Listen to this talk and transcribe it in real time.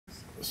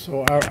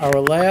So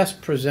our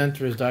last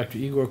presenter is Dr.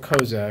 Igor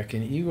Kozak,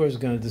 and Igor is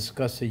going to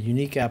discuss a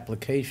unique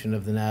application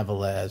of the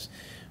Navilas,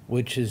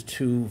 which is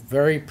to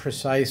very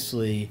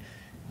precisely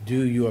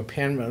do your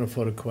pan-retinal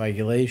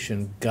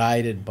photocoagulation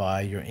guided by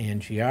your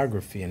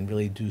angiography and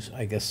really do,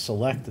 I guess,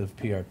 selective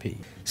PRP.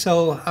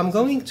 So I'm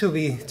going to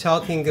be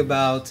talking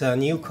about a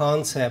new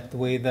concept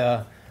with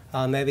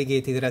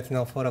navigated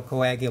retinal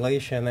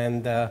photocoagulation,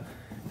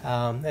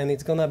 and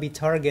it's going to be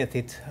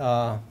targeted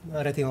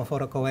retinal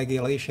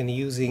photocoagulation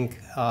using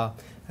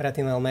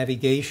retinal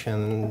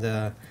navigation.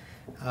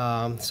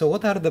 So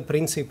what are the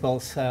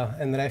principles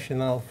and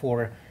rationale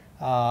for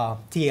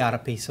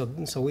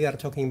TRP? So we are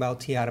talking about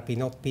TRP,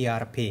 not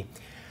PRP.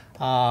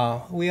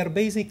 We are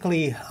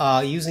basically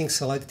using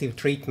selective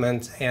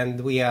treatment,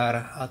 and we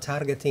are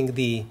targeting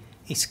the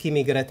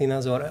ischemic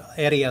retinas or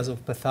areas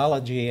of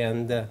pathology,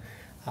 and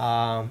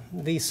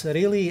this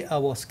really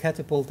was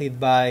catapulted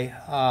by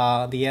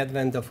the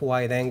advent of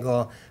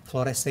wide-angle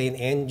fluorescein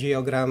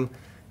angiogram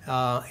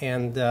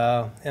and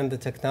the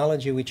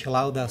technology which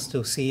allowed us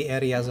to see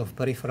areas of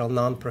peripheral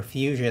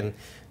non-perfusion.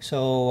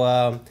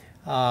 So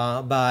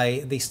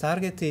by this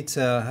targeted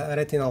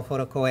retinal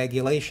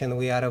photocoagulation,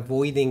 we are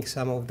avoiding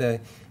some of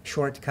the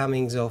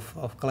shortcomings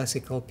of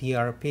classical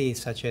PRP,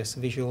 such as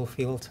visual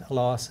field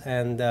loss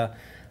and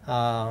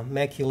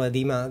macular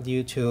edema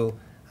due to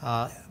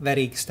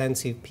very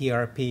extensive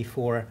PRP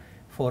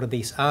for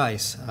these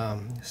eyes.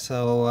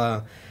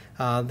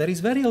 There is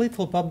very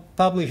little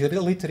published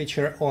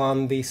literature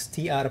on this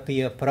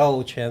TRP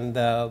approach, and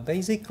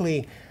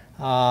basically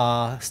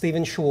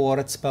Stephen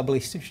Schwartz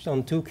published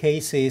on 2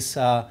 cases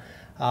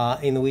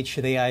in which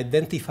they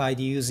identified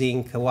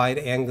using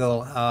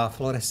wide-angle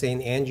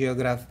fluorescein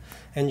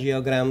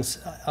angiograms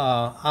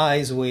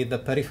eyes with the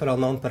peripheral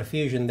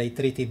non-perfusion. They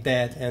treated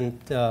that and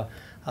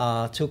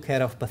took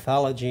care of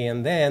pathology,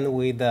 and then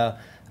with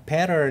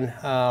pattern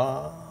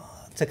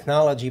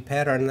technology,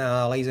 pattern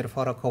laser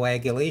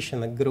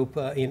photocoagulation, a group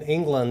in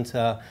England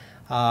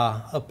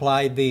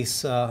applied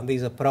this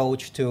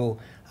approach to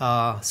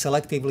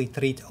selectively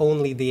treat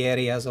only the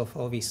areas of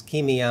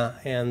ischemia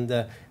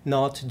and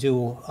not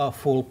do a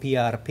full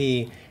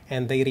PRP,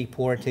 and they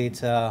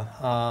reported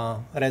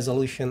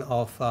resolution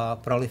of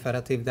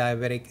proliferative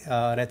diabetic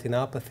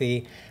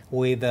retinopathy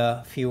with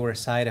fewer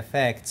side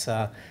effects.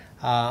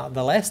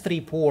 The last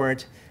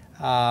report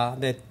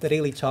that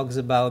really talks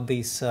about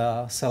this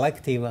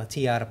selective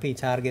TRP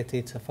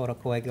targeted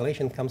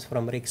photocoagulation comes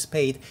from Rick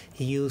Spade.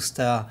 He used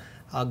a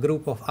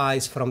group of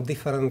eyes from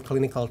different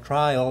clinical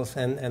trials,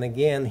 and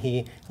again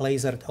he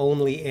lasered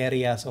only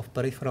areas of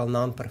peripheral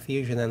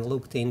non-perfusion and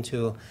looked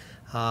into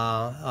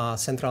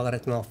central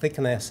retinal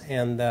thickness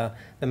and the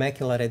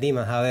macular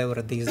edema.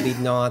 However, this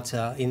did not,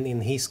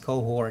 in his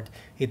cohort,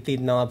 it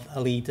did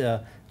not lead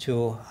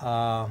to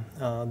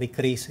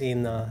decrease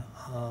in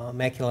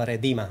macular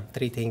edema,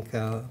 treating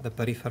the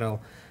peripheral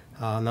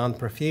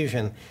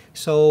non-perfusion.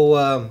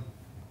 So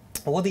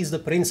what is the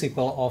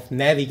principle of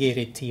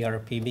navigated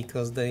TRP?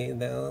 Because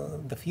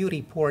the few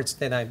reports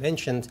that I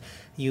mentioned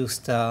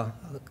used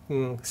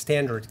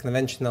standard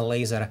conventional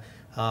laser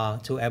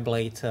to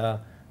ablate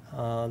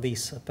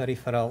this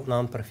peripheral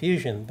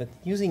non-perfusion. But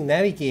using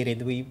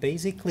navigated, we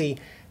basically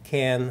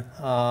can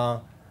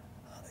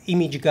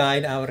image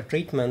guide our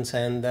treatments,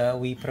 and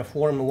we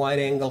perform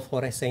wide-angle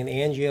fluorescein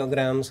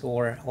angiograms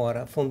or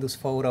fundus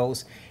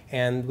photos,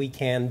 and we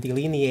can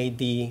delineate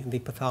the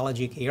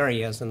pathologic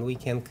areas, and we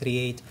can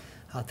create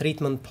a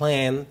treatment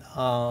plan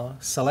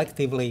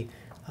selectively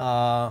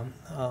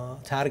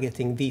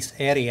targeting these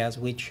areas,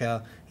 which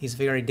is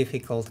very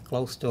difficult,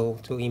 close to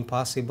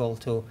impossible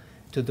to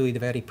do it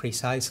very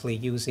precisely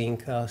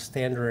using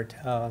standard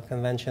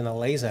conventional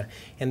laser.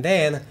 And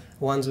then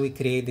once we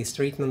create this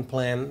treatment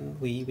plan,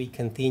 we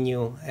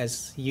continue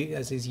as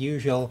is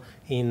usual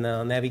in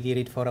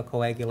navigated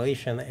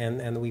photocoagulation,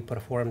 and we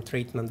perform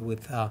treatment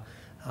with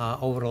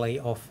overlay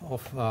of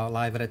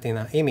live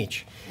retina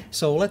image.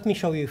 So let me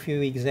show you a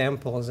few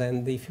examples,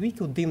 and if we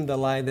could dim the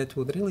light, that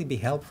would really be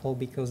helpful,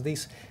 because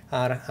these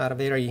are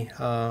very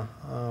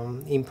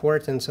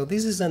important. So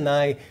this is an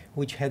eye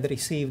which had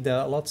received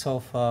lots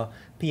of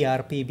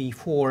PRP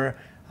before.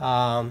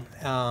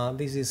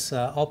 This is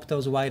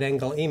Optos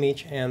wide-angle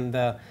image, and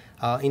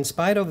in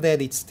spite of that,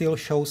 it still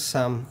shows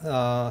some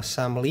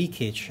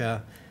leakage.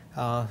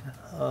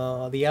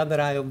 The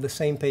other eye of the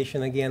same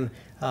patient, again,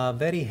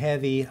 very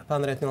heavy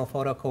panretinal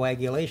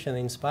photocoagulation.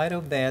 In spite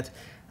of that,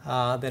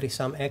 there is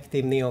some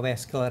active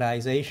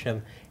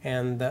neovascularization.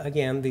 And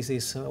again, this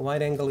is a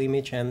wide-angle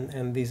image,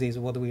 and this is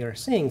what we are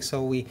seeing.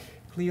 So we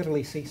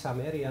clearly see some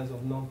areas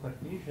of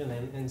non-perfusion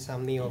and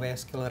some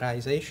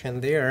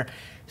neovascularization there.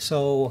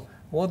 So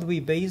what we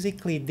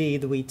basically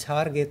did, we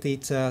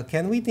targeted,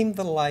 can we dim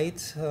the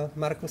light?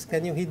 Marcus,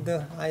 can you hit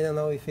the, I don't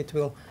know if it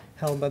will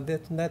help, but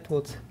that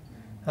would,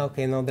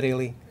 okay, not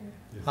really.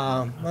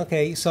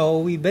 Okay, so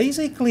we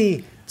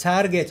basically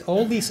target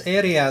all these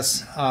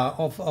areas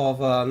of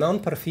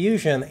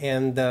non-perfusion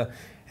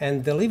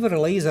and deliver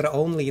laser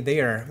only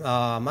there.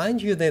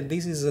 Mind you that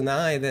this is an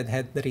eye that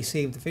had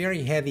received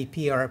very heavy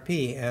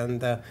PRP,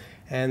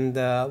 And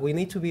we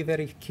need to be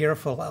very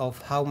careful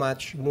of how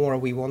much more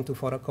we want to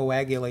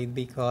photocoagulate,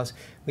 because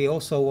we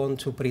also want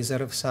to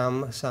preserve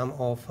some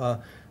of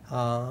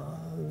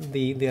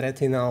the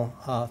retinal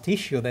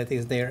tissue that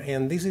is there.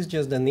 And this is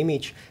just an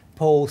image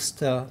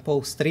post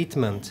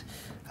treatment.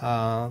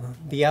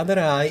 The other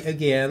eye,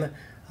 again,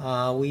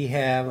 we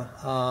have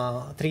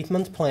a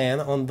treatment plan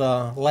on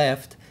the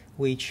left,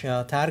 which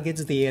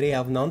targets the area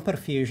of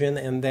non-perfusion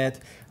and that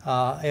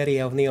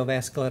area of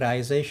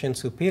neovascularization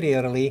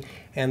superiorly,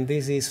 and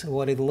this is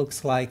what it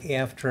looks like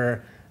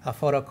after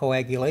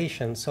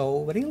photocoagulation.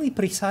 So really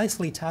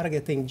precisely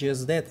targeting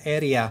just that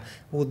area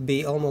would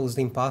be almost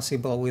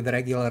impossible with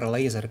regular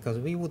laser, because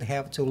we would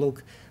have to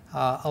look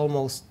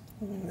almost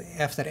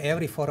after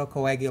every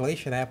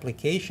photocoagulation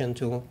application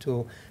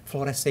to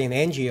fluorescein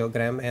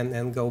angiogram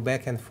and go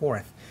back and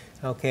forth.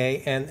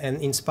 Okay, and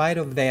in spite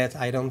of that,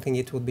 I don't think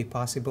it would be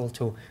possible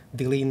to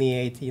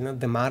delineate,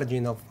 the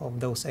margin of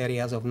those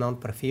areas of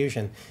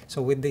non-perfusion.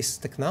 So with this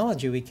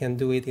technology, we can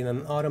do it in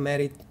an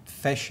automated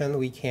fashion.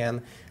 We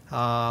can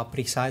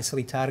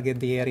precisely target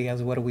the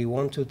areas where we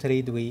want to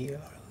treat. We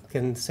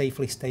can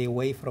safely stay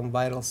away from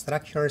viral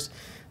structures,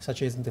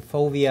 such as the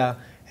fovea,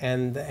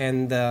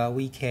 and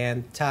we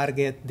can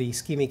target the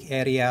ischemic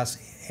areas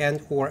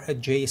and or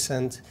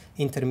adjacent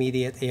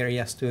intermediate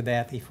areas to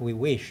that if we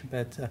wish,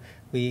 but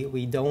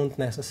we don't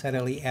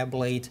necessarily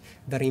ablate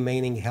the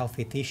remaining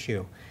healthy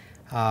tissue.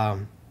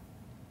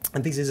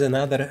 And this is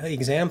another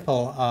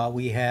example.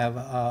 We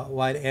have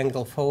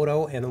wide-angle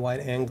photo and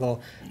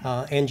wide-angle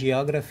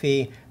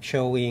angiography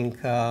showing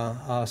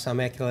some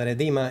macular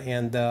edema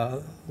and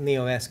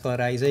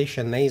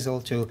neovascularization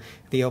nasal to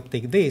the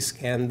optic disc.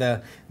 And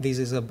this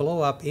is a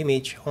blow-up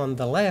image. On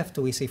the left,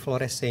 we see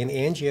fluorescein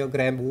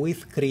angiogram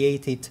with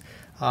created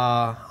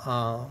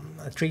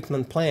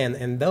treatment plan.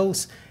 And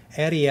those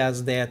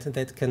areas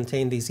that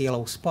contain this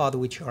yellow spot,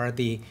 which are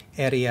the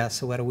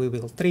areas where we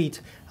will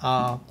treat,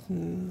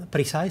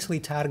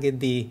 precisely target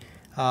the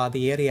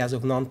areas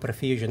of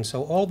non-perfusion.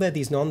 So all that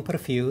is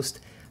non-perfused,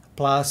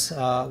 plus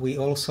we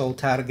also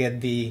target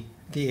the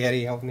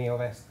area of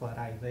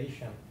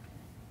neovascularization.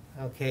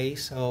 Okay,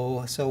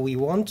 so we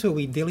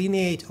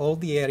delineate all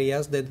the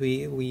areas that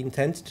we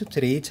intend to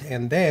treat,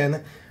 and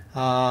then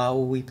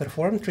we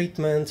perform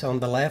treatment. On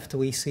the left,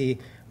 we see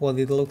what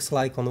it looks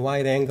like on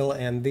wide angle,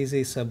 and this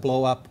is a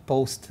blow-up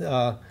post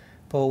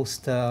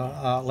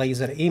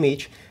laser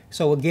image.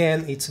 So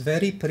again, it's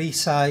very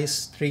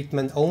precise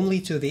treatment only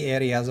to the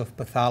areas of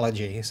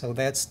pathology. So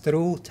that's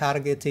true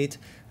targeted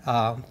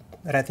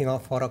retinal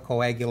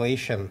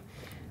photocoagulation.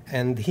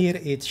 And here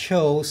it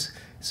shows,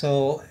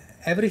 so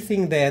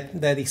everything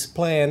that is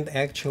planned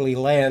actually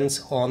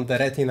lands on the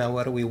retina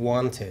where we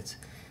want it.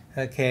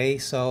 Okay,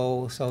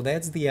 so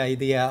that's the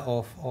idea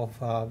of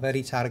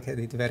very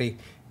targeted,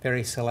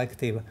 very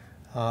selective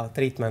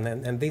treatment,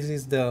 and this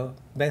is the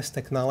best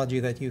technology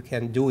that you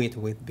can do it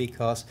with,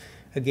 because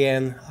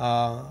again,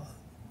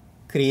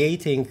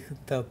 creating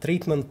the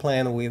treatment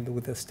plan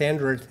with a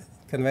standard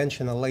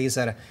conventional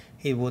laser,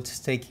 it would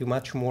take you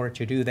much more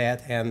to do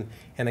that, and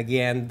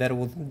again, there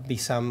would be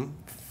some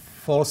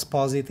false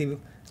positive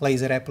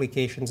laser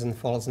applications and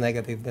false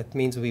negative. That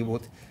means we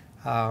would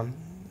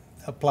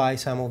apply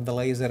some of the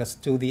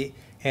lasers to the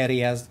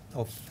areas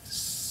of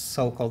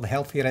so-called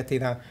healthy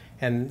retina,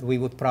 and we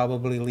would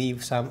probably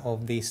leave some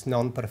of these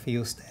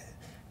non-perfused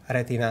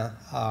retina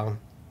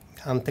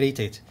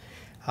untreated.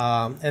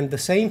 And the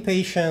same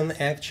patient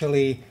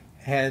actually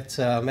had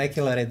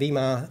macular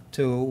edema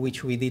to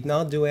which we did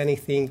not do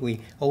anything.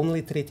 We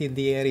only treated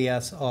the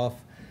areas of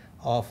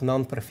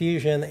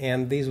non-perfusion,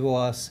 and this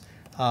was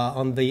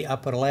on the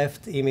upper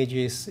left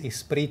images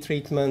is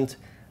pre-treatment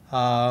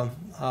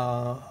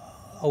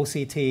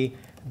OCT.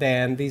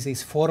 Then this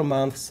is 4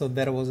 months, so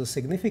there was a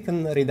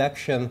significant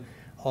reduction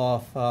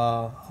of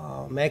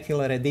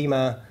macular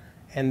edema,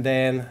 and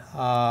then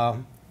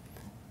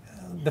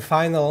the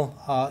final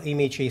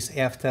image is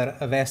after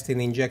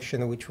Avastin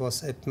injection, which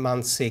was at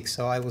month 6.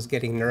 So I was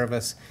getting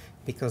nervous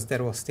because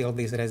there was still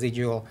this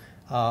residual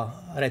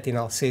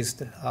retinal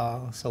cyst.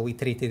 So we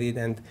treated it,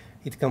 and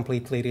it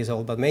completely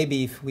resolved. But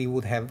maybe if we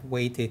would have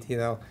waited,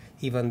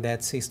 even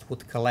that cyst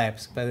would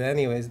collapse. But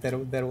anyways,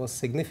 there was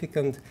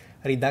significant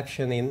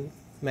reduction in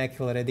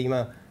macular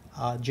edema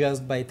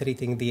just by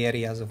treating the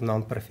areas of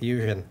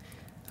non-perfusion.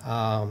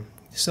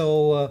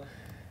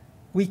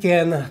 We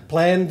can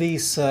plan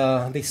this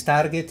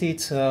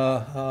targeted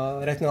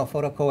retinal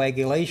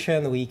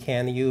photocoagulation. We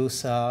can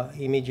use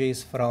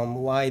images from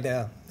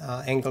wide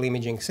angle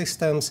imaging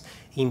systems,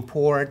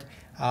 import.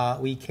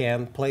 We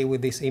can play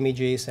with these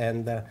images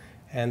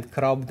and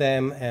crop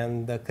them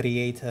and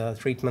create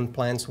treatment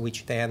plans,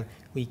 which then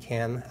we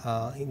can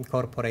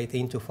incorporate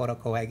into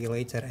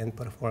photocoagulator and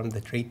perform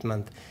the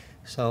treatment.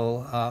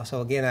 So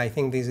again, I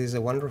think this is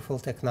a wonderful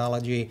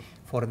technology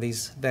for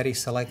this very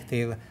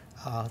selective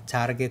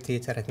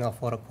targeted retinal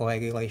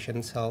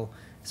photocoagulation. So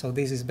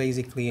this is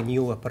basically a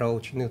new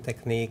approach, new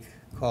technique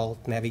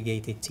called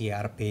navigated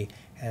TRP,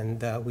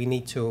 and we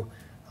need to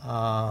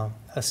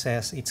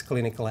assess its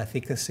clinical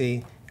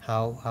efficacy,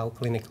 how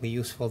clinically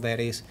useful that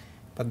is.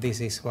 but this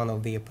is one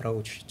of the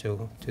approach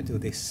to do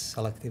this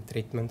selective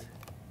treatment.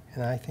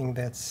 And I think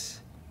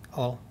that's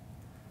all.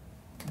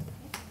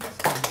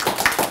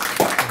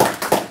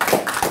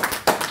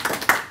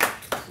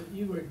 So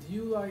Igor, do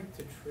you like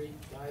to treat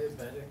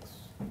diabetics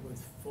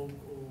with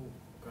focal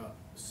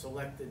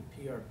selected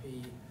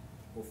PRP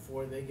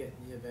before they get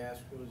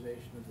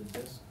neovascularization of the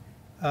disc?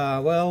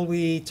 Well,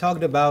 we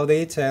talked about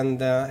it,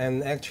 and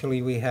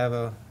actually we have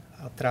a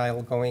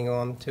trial going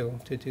on to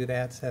do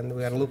that, and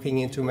we are looking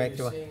into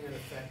macular. Are you seeing an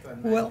effect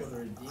on Well,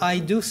 macular edema? I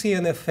do see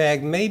an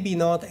effect, maybe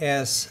not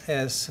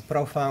as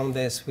profound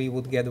as we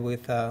would get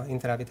with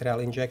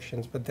intravitreal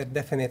injections, but there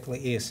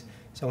definitely is.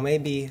 So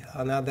maybe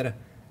another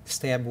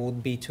step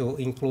would be to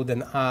include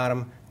an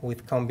arm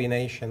with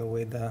combination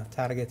with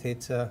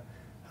targeted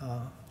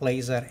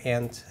laser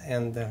and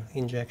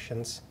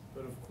injections.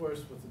 But of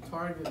course, with the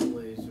targeted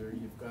laser,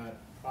 you've got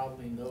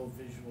probably no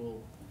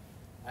visual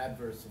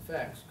adverse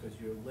effects because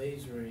you're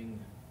lasering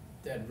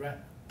dead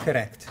retina.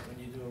 Correct. When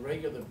you do a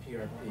regular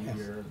PRP, Yes.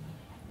 you're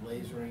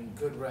lasering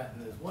good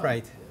retina as well.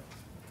 Right.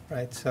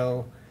 Right.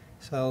 So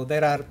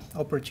there are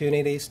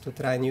opportunities to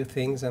try new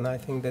things, and I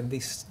think that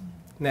this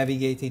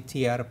navigated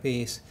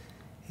TRP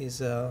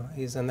is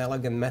an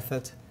elegant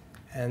method,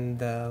 and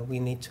we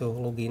need to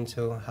look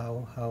into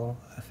how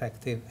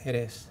effective it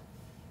is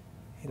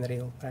in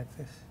real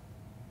practice.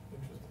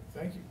 Interesting.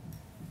 Thank you.